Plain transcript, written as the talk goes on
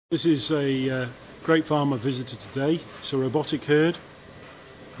This is a great farm I visited today. It's a robotic herd,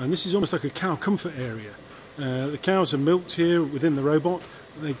 and this is almost like a cow comfort area. The cows are milked here within the robot.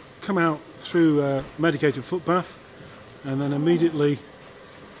 They come out through a medicated foot bath, and then immediately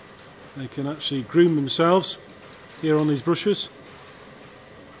they can actually groom themselves here on these brushes.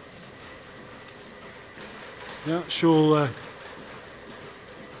 The actual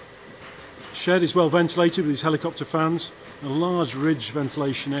shed is well ventilated with these helicopter fans, a large ridge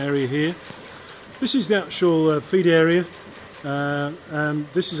ventilation area here. This is the actual feed area, and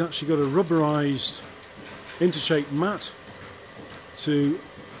this has actually got a rubberized inter-shaped mat to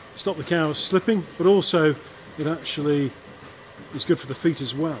stop the cows slipping, but also it actually is good for the feet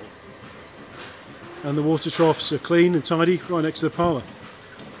as well. And the water troughs are clean and tidy right next to the parlour.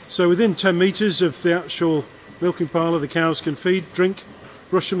 So within 10 metres of the actual milking parlour, the cows can feed, drink,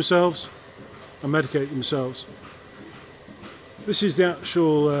 brush themselves and medicate themselves. This is the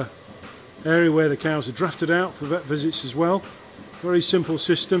actual area where the cows are drafted out for vet visits as well. Very simple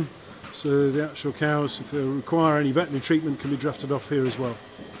system, so the actual cows, if they require any veterinary treatment, can be drafted off here as well.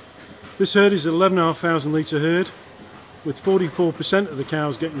 This herd is an 11,500 litre herd, with 44% of the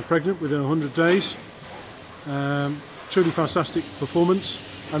cows getting pregnant within 100 days. Truly fantastic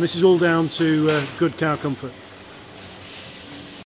performance, and this is all down to good cow comfort.